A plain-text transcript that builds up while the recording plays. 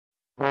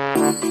All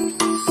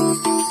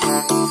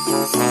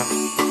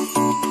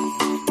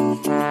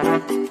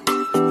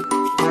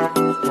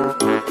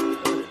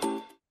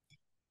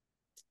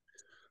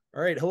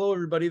right. Hello,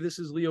 everybody. This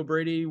is Leo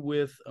Brady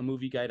with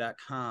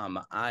AMovieGuy.com.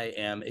 I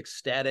am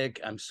ecstatic.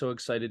 I'm so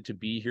excited to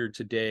be here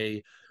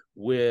today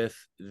with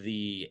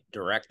the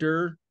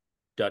director,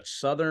 Dutch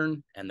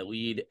Southern, and the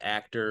lead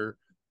actor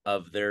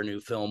of their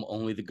new film,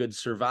 Only the Good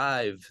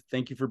Survive.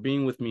 Thank you for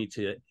being with me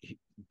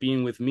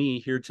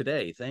here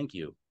today. Thank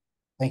you.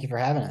 Thank you for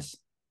having us.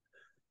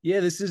 Yeah,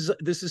 this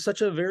is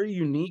such a very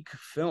unique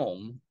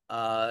film.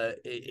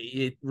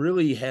 It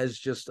really has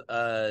just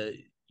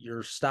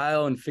your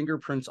style and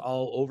fingerprints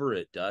all over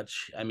it,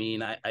 Dutch. I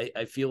mean,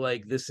 I feel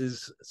like this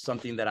is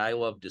something that I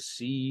love to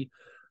see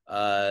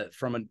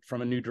from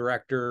a new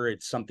director.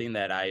 It's something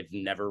that I've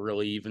never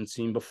really even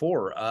seen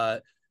before.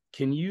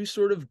 Can you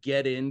sort of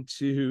get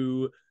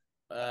into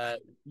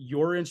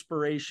your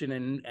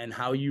inspiration and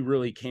how you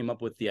really came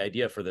up with the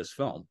idea for this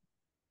film?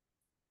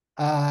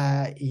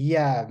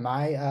 Yeah,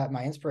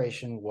 my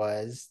inspiration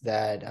was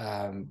that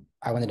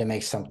I wanted to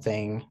make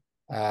something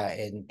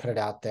and put it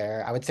out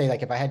there. I would say,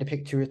 like, if I had to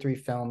pick two or three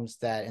films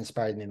that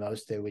inspired me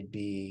most, it would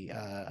be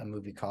a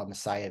movie called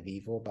Messiah of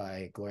Evil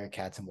by Gloria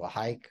Katz and Will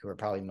Hike, who are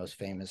probably most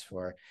famous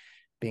for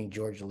being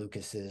George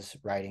Lucas's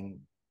writing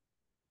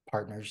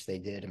partners. They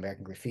did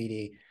American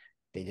Graffiti,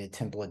 they did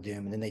Temple of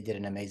Doom, and then they did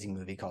an amazing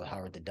movie called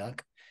Howard the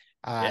Duck.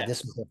 Yeah,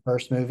 This was the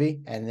first movie,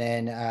 and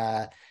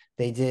then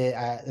they did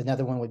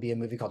another one would be a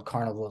movie called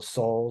Carnival of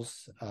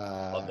Souls.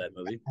 love that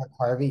movie.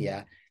 Harvey,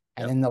 yeah.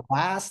 And Yep. then the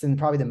last and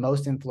probably the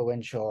most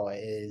influential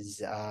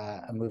is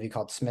a movie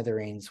called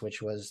Smithereens,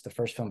 which was the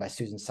first film by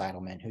Susan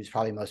Seidelman, who's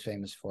probably most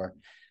famous for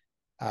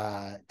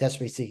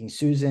Desperately Seeking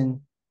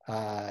Susan,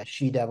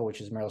 She Devil,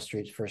 which is Meryl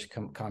Streep's first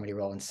comedy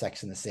role in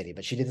Sex in the City.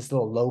 But she did this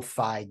little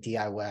lo-fi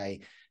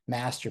DIY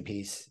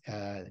masterpiece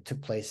that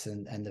took place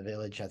in the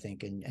Village, I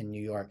think, in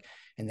New York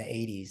in the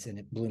 80s, and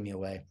it blew me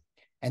away.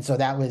 And so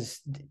that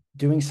was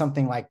doing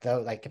something like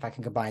like if I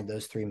can combine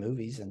those three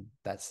movies, and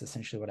that's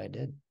essentially what I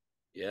did.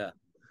 Yeah.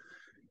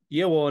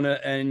 Yeah, well,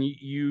 and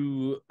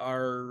you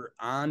are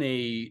on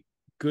a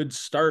good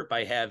start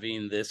by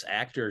having this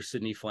actor,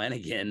 Sidney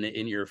Flanigan,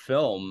 in your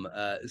film.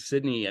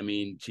 Sidney, I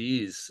mean,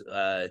 geez,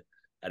 I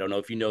don't know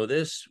if you know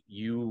this.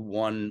 You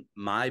won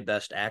my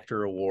Best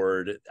Actor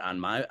award on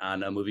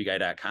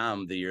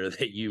AMovieGuy.com the year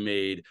that you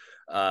made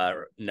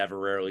Never,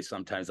 Rarely,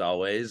 Sometimes,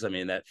 Always. I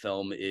mean, that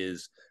film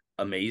is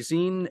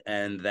amazing,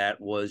 and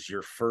that was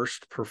your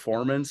first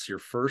performance, your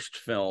first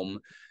film,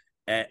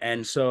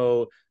 and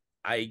so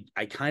I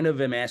kind of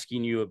am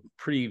asking you a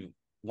pretty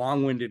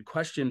long-winded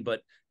question,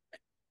 but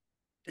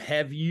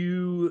have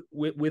you,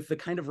 with the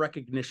kind of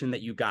recognition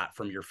that you got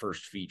from your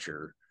first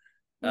feature,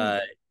 uh,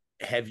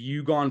 have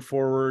you gone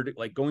forward,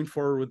 like going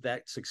forward with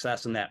that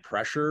success and that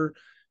pressure?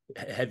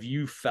 Have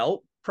you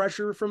felt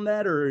pressure from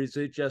that, or is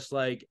it just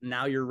like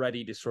now you're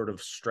ready to sort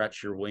of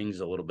stretch your wings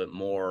a little bit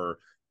more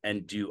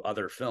and do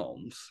other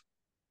films?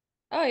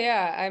 Oh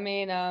yeah, I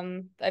mean,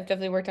 I've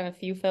definitely worked on a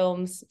few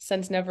films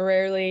since Never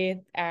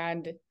Rarely,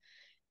 and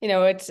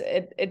it's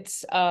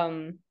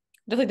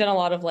definitely done a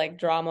lot of like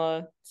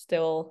drama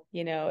still,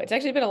 It's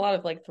actually been a lot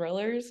of like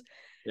thrillers,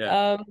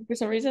 Yeah. for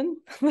some reason.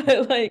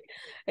 But like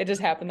it just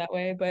happened that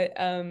way. But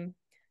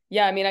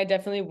yeah, I mean, I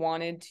definitely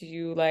wanted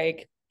to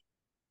like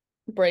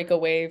break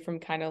away from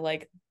kind of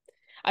like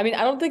I mean,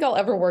 I don't think I'll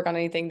ever work on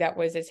anything that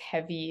was as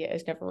heavy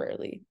as Never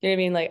Rarely. You know what I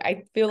mean? Like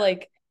I feel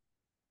like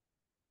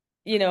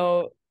you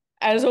know,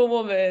 as a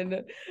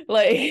woman,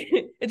 like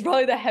it's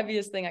probably the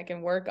heaviest thing I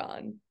can work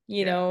on,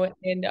 Yeah.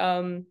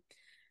 and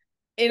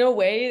in a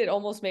way it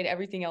almost made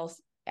everything else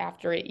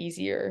after it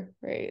easier,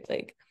 right?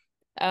 Like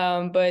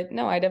but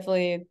no, I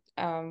definitely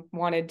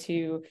wanted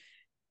to,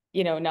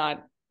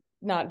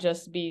 not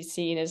just be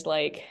seen as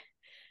like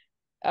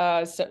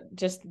so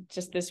just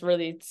this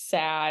really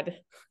sad,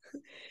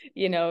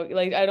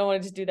 like I don't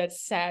want to just do that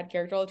sad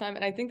character all the time.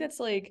 And I think that's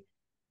like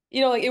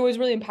like it was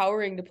really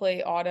empowering to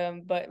play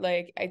Autumn, but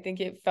like I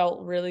think it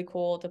felt really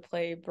cool to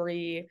play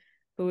Bree,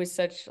 who is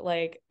such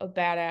like a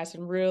badass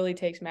and really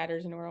takes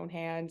matters into her own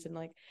hands. And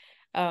like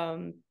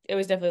it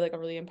was definitely like a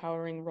really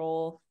empowering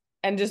role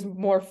and just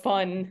more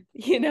fun,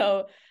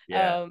 Yeah.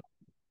 Um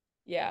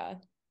yeah,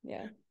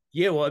 yeah.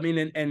 Yeah, well, I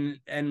mean,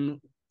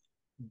 and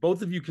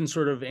both of you can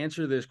sort of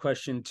answer this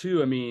question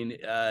too. I mean,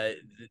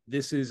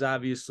 this is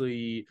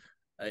obviously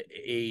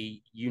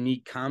a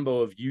unique combo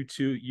of you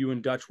two, you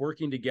and Dutch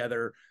working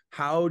together.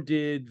 How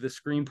did the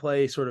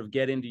screenplay sort of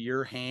get into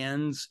your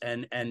hands?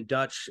 And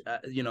Dutch,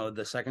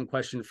 the second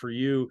question for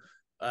you,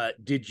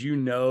 did you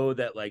know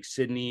that like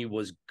Sidney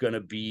was gonna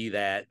be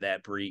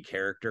that Brie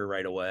character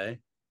right away?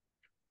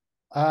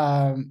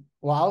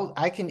 Well,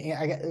 I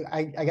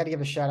got to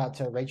give a shout out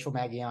to Rachel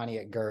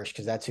Maggiani at Gersh,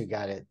 because that's who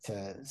got it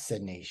to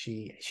Sydney.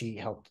 She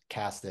helped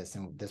cast this,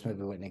 and this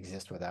movie wouldn't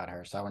exist without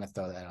her. So I want to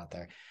throw that out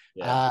there.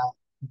 Yeah,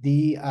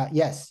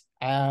 Yes,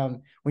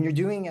 when you're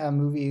doing a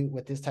movie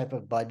with this type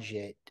of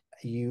budget,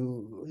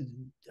 you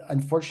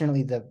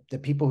unfortunately the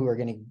people who are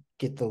going to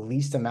get the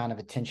least amount of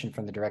attention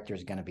from the director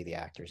is going to be the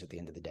actors at the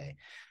end of the day.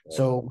 Right.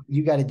 So what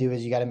you got to do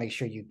is you got to make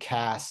sure you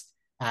cast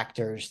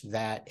actors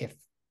that if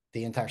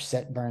the entire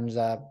set burns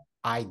up,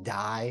 I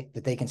die,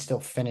 that they can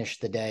still finish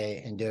the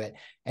day and do it.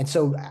 And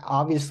so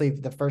obviously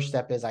the first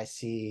step is I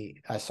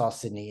saw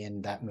Sidney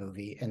in that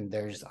movie, and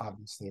there's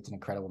obviously, it's an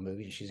incredible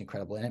movie. She's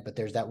incredible in it, but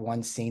there's that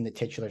one scene, the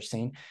titular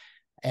scene.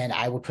 And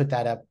I would put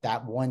that up,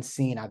 that one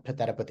scene, I'd put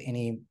that up with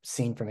any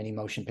scene from any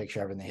motion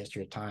picture ever in the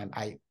history of time.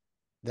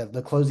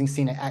 The closing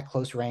scene at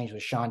close range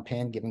with Sean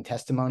Penn giving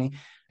testimony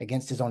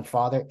against his own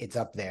father, it's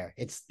up there.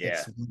 It's one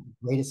of the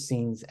greatest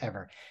scenes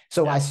ever.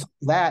 So I saw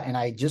that, and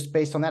I just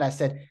based on that, I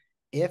said,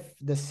 if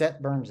the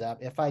set burns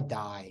up, if I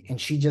die,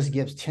 and she just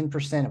gives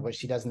 10% of what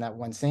she does in that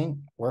one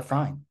scene, we're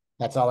fine.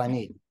 That's all I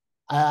need.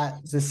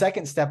 The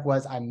second step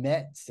was I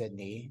met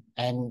Sidney,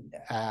 and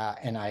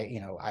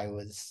I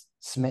was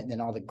smitten in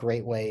all the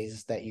great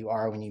ways that you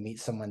are when you meet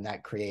someone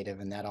that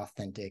creative and that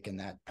authentic and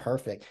that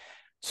perfect.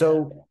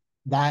 So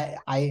that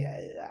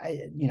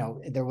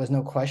there was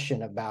no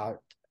question about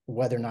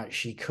whether or not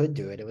she could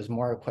do it. It was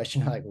more a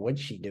question of like, would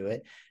she do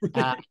it?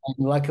 And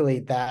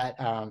luckily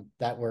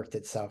that worked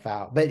itself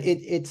out. But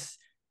it's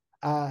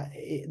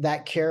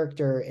that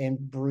character and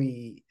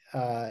Brie,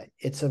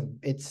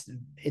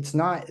 it's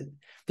not,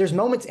 there's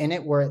moments in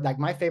it where like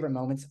my favorite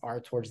moments are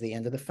towards the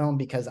end of the film,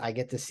 because I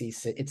get to see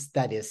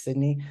that is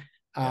Sidney,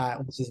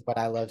 which is what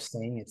I love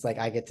seeing. It's like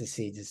I get to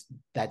see just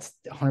that's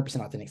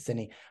 100% authentic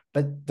Sidney.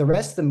 But the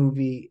rest of the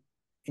movie,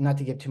 not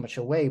to give too much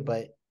away,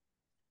 but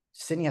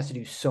Sidney has to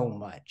do so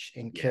much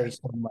and carry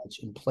so much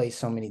and play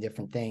so many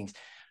different things,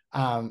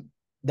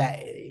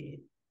 that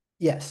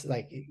yes,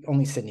 like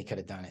only Sidney could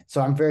have done it.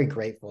 So I'm very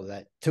grateful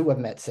to have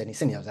met Sidney.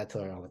 Sidney knows, I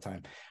tell her all the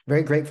time.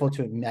 Very grateful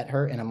to have met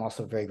her, and I'm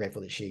also very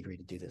grateful that she agreed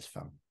to do this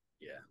film.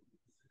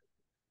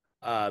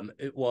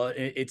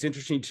 It's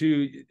interesting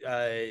too,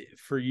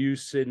 for you,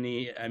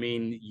 Sidney. I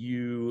mean,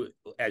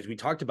 as we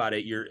talked about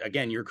it,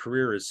 your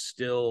career is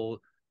still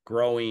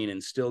growing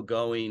and still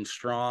going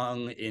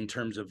strong in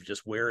terms of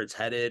just where it's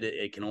headed.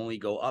 It can only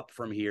go up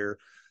from here.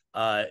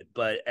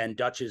 And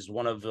Dutch is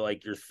one of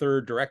like your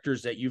third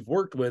directors that you've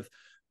worked with.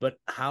 But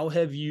how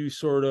have you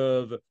sort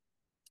of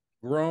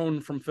grown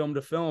from film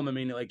to film? I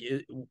mean, like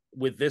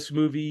with this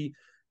movie,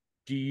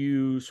 do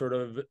you sort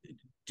of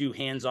do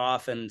hands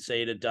off and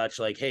say to Dutch,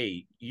 like,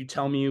 hey, you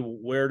tell me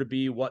where to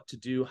be, what to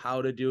do,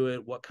 how to do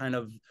it, what kind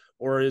of,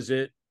 or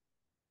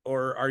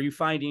are you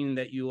finding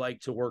that you like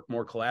to work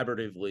more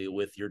collaboratively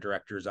with your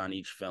directors on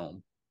each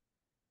film?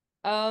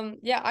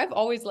 I've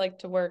always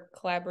liked to work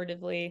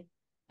collaboratively.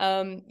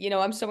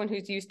 I'm someone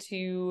who's used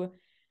to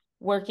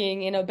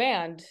working in a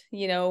band,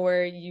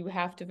 where you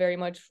have to very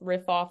much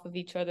riff off of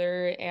each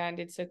other, and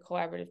it's a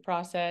collaborative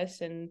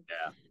process. And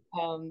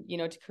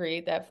to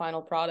create that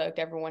final product,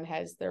 everyone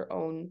has their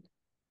own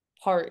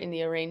part in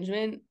the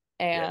arrangement.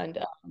 And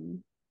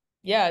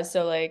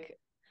so like,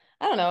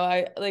 I don't know,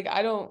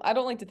 I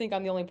don't like to think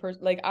I'm the only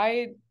person. Like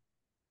I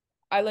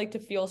like to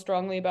feel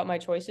strongly about my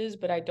choices,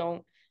 but I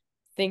don't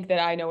think that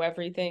I know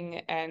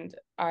everything, and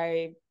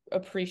I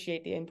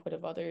appreciate the input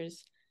of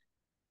others.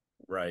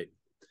 Right.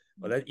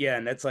 Well,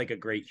 and that's like a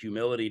great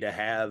humility to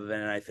have,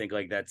 and I think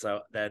like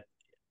that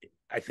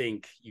I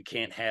think you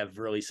can't have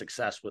really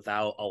success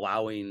without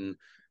allowing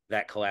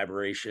that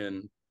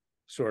collaboration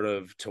sort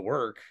of to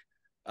work.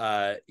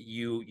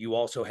 You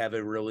also have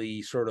a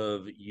really sort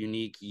of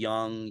unique,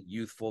 young,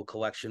 youthful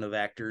collection of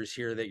actors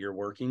here that you're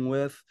working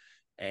with,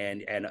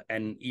 and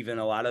even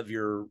a lot of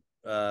your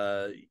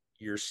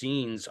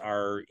scenes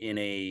are in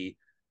a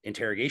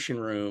interrogation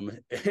room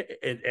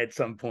at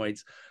some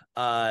points.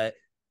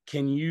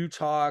 Can you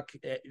talk,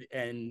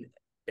 and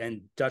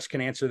Dutch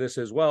can answer this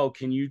as well,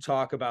 can you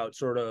talk about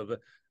sort of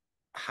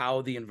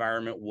how the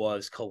environment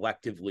was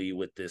collectively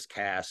with this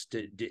cast?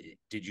 Did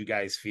you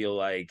guys feel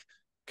like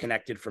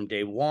connected from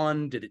day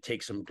one? Did it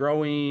take some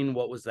growing?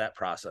 What was that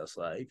process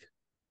like?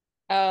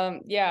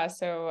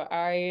 So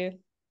I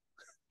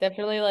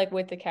definitely, like,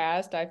 with the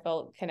cast, I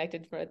felt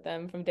connected with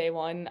them from day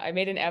one. I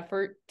made an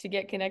effort to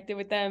get connected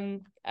with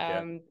them.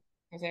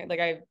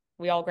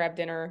 We all grabbed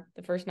dinner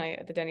the first night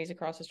at the Denny's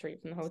across the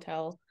street from the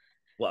hotel.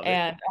 Love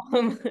it.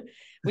 And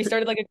we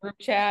started like a group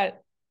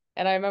chat,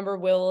 and I remember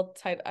Will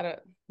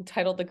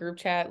titled the group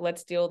chat,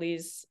 "Let's steal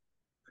these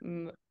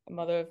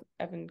mother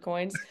effing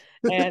coins,"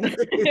 and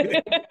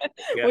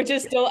which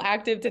is still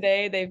active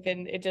today.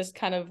 It just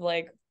kind of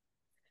like,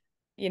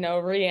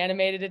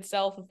 reanimated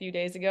itself a few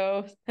days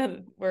ago.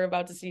 We're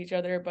about to see each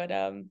other, but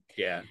I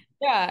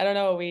don't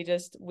know.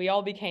 We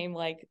all became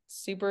like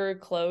super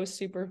close,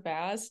 super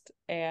fast,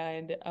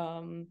 and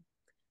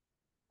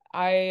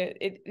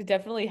it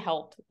definitely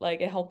helped.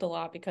 Like, it helped a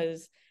lot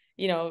because,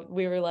 we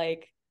were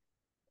like,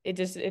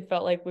 it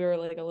felt like we were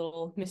like a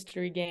little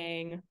mystery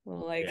gang.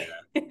 Like,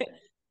 it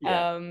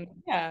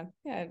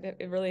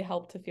really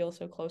helped to feel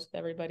so close with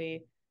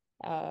everybody,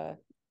 and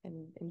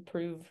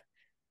improve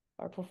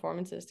our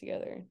performances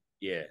together.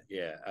 Yeah,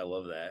 I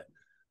love that.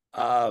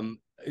 Um,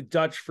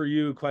 Dutch, for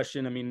you,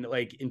 question. I mean,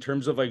 like in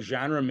terms of like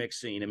genre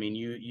mixing, I mean,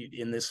 you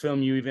in this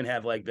film, you even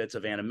have like bits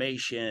of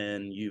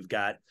animation. You've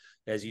got,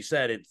 as you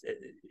said, it's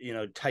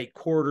tight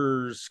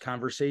quarters,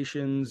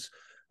 conversations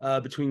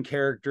between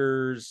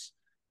characters,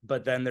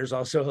 but then there's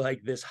also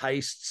like this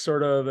heist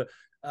sort of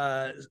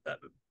uh,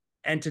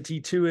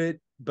 entity to it,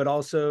 but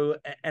also,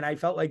 and I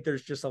felt like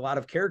there's just a lot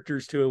of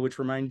characters to it, which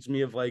reminds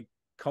me of like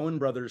Coen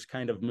Brothers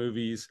kind of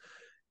movies.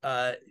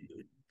 Uh,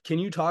 can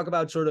you talk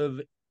about sort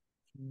of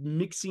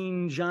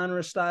mixing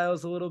genre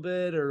styles a little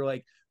bit, or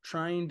like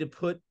trying to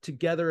put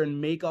together and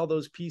make all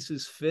those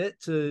pieces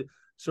fit to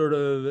sort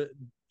of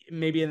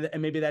maybe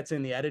that's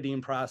in the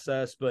editing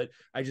process, but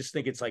I just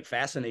think it's like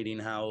fascinating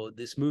how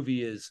this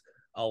movie is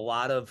a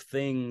lot of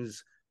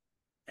things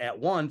at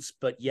once,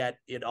 but yet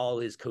it all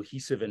is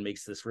cohesive and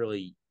makes this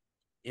really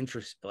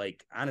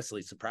like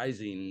honestly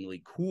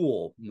surprisingly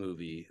cool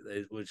movie,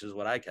 which is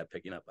what I kept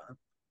picking up on.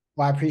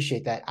 Well, I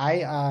appreciate that.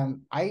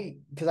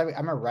 Because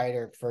I'm a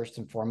writer first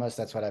and foremost.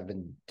 That's what I've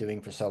been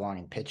doing for so long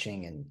in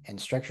pitching, and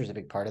structure is a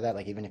big part of that.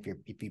 Like even if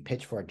you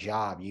pitch for a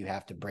job, you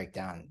have to break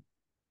down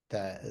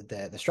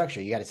the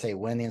structure. You got to say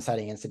when the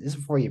inciting incident this is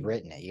before you've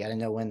written it. You got to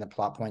know when the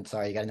plot points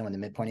are. You got to know when the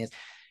midpoint is.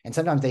 And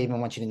sometimes they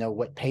even want you to know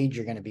what page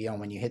you're going to be on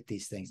when you hit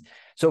these things.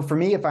 So for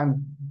me,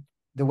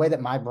 the way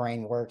that my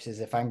brain works is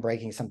if I'm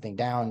breaking something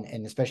down,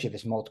 and especially if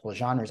it's multiple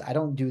genres, I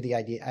don't do the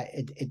idea.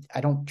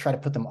 I don't try to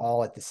put them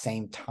all at the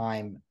same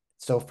time.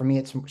 So for me,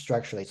 it's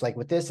structurally. It's like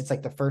with this, it's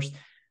like the first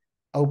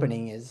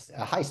opening is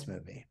a heist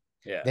movie.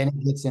 Yeah. Then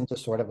it gets into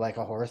sort of like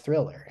a horror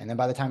thriller. And then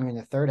by the time you're in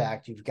the third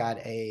act, you've got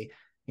a,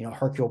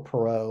 Hercule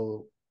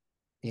Poirot,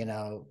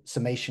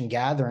 summation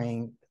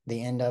gathering,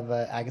 the end of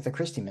a Agatha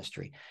Christie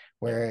mystery,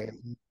 where,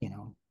 I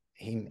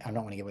don't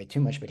want to give away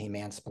too much, but he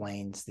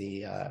mansplains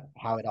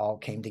how it all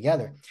came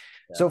together.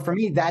 Yeah. So for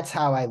me, that's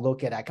how I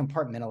look at, I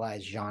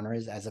compartmentalize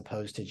genres as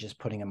opposed to just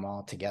putting them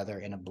all together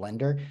in a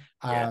blender.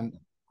 Yeah.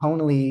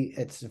 Tonally,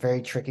 it's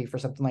very tricky for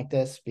something like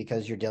this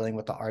because you're dealing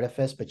with the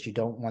artifice, but you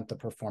don't want the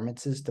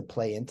performances to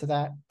play into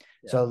that.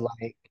 Yeah. So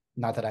like,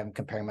 not that I'm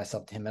comparing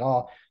myself to him at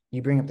all.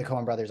 You bring up the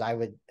Coen brothers.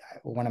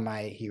 One of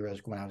my heroes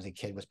when I was a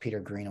kid was Peter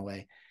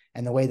Greenaway,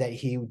 and the way that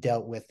he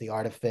dealt with the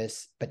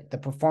artifice, but the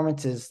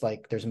performances,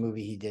 like there's a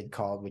movie he did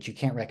called, which you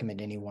can't recommend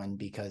anyone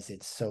because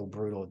it's so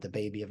brutal, The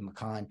Baby of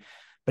Macon,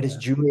 but it's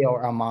Julia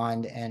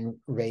Ormond and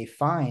Ray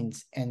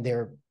Fiennes, and they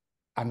are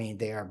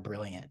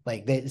brilliant.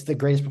 Like it's the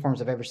greatest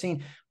performance I've ever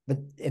seen,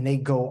 and they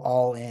go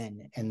all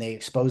in and they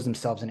expose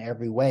themselves in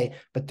every way,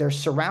 but their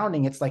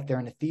surrounding, it's like they're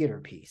in a theater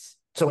piece.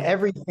 So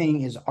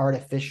everything is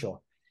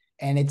artificial.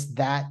 And it's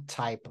that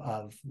type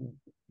of,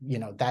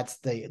 that's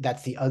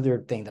the other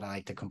thing that I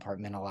like to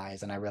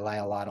compartmentalize. And I rely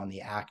a lot on the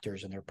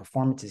actors and their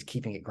performances,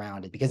 keeping it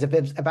grounded, because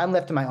if I'm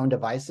left to my own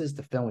devices,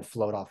 the film would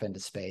float off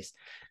into space.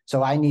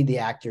 So I need the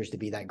actors to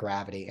be that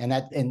gravity, and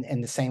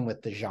the same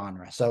with the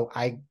genre. So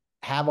I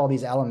have all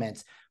these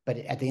elements, but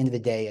at the end of the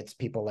day, it's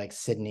people like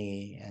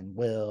Sidney and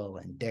Will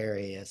and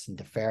Darius and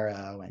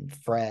DeFaro and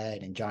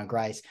Fred and John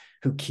Grice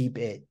who keep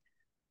it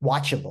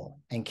watchable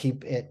and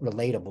keep it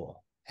relatable.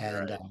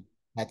 And right.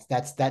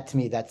 That to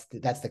me, that's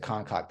the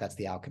concoct, that's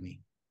the alchemy.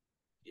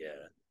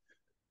 Yeah.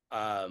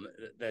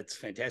 That's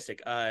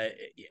fantastic.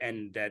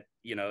 And that,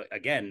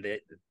 again, that,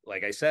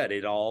 like I said,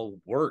 it all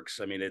works.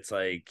 I mean, it's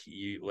like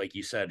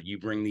you said, you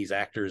bring these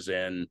actors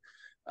in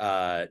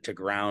to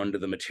ground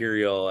the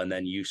material, and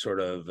then you sort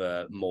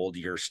of mold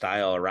your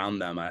style around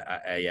them.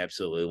 I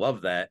absolutely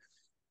love that.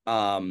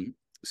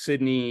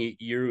 Sidney,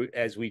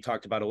 as we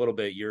talked about a little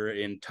bit, you're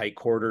in tight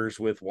quarters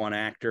with one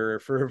actor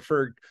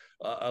for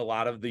a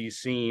lot of these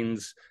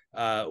scenes,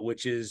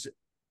 which is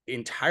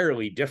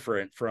entirely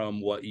different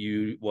from what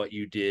you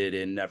did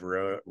in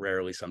Never,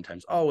 Rarely,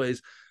 Sometimes,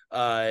 Always.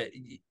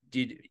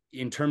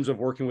 In terms of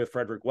working with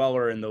Frederick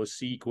Weller in those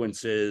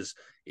sequences,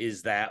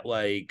 is that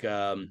like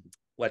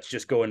let's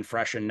just go in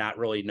fresh and not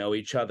really know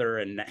each other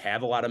and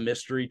have a lot of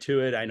mystery to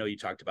it? I know you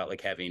talked about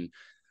like having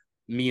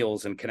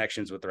meals and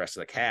connections with the rest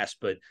of the cast,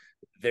 but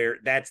there's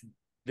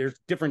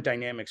different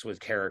dynamics with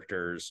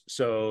characters.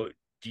 So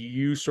do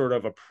you sort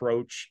of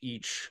approach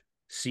each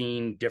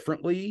scene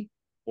differently,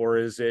 or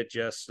is it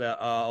just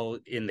all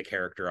in the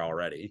character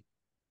already?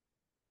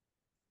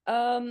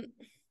 Let's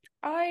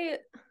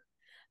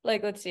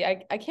see,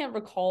 I can't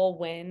recall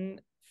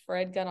when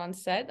Fred got on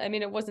set. I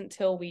mean, it wasn't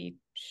till we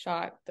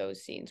shot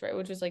those scenes, right,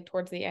 which was like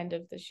towards the end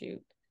of the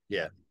shoot.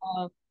 Yeah.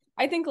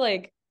 I think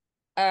like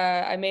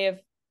I may have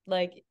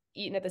like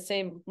eaten at the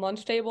same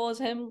lunch table as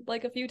him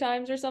like a few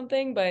times or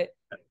something, but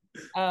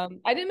I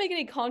didn't make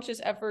any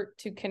conscious effort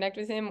to connect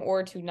with him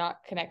or to not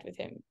connect with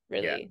him,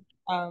 really.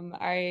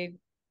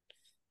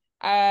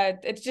 Yeah.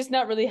 It's just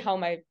not really how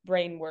my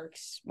brain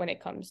works when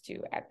it comes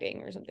to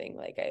acting or something.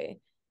 Like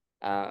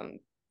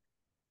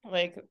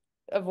like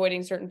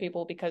avoiding certain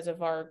people because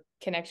of our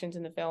connections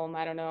in the film.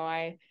 I don't know.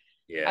 I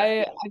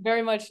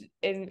very much,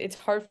 it's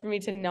hard for me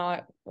to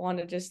not want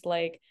to just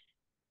like,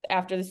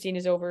 after the scene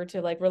is over,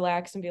 to like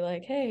relax and be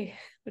like, hey,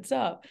 what's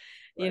up?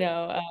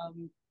 Right.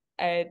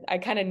 I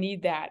kind of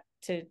need that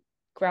to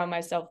ground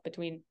myself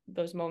between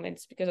those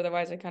moments, because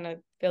otherwise I kind of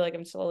feel like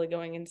I'm slowly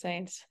going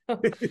insane.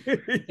 So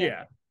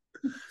Yeah.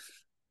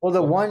 Well,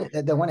 the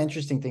one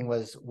interesting thing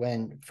was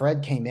when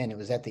Fred came in, it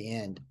was at the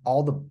end.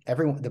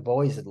 The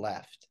boys had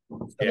left.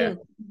 Yeah.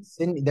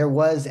 There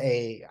was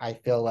I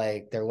feel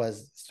like there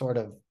was sort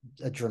of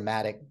a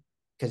dramatic,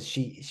 because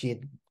she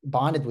had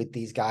bonded with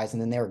these guys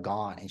and then they were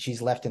gone, and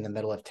she's left in the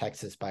middle of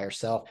Texas by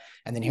herself.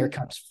 And then here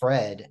comes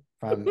Fred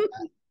from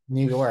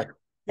New York,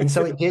 and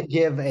so it did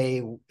give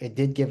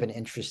an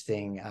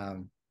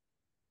interesting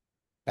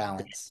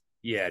balance.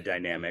 Yeah,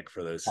 dynamic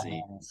for those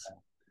scenes.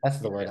 That's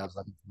the word I was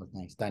looking for.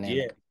 Nice, dynamic.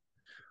 Yeah.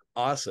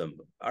 Awesome.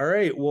 All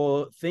right.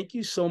 Well, thank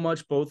you so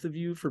much, both of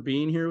you, for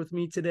being here with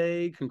me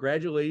today.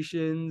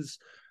 Congratulations.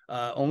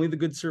 Only the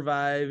Good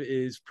Survive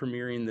is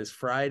premiering this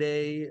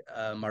Friday,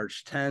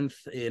 March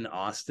 10th in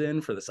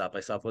Austin for the South by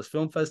Southwest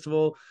Film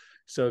Festival.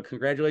 So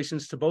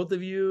congratulations to both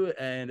of you.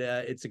 And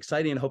it's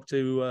exciting. Hope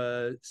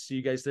to see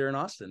you guys there in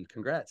Austin.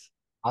 Congrats.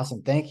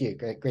 Awesome. Thank you.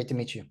 Great to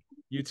meet you.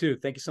 You too.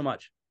 Thank you so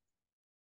much.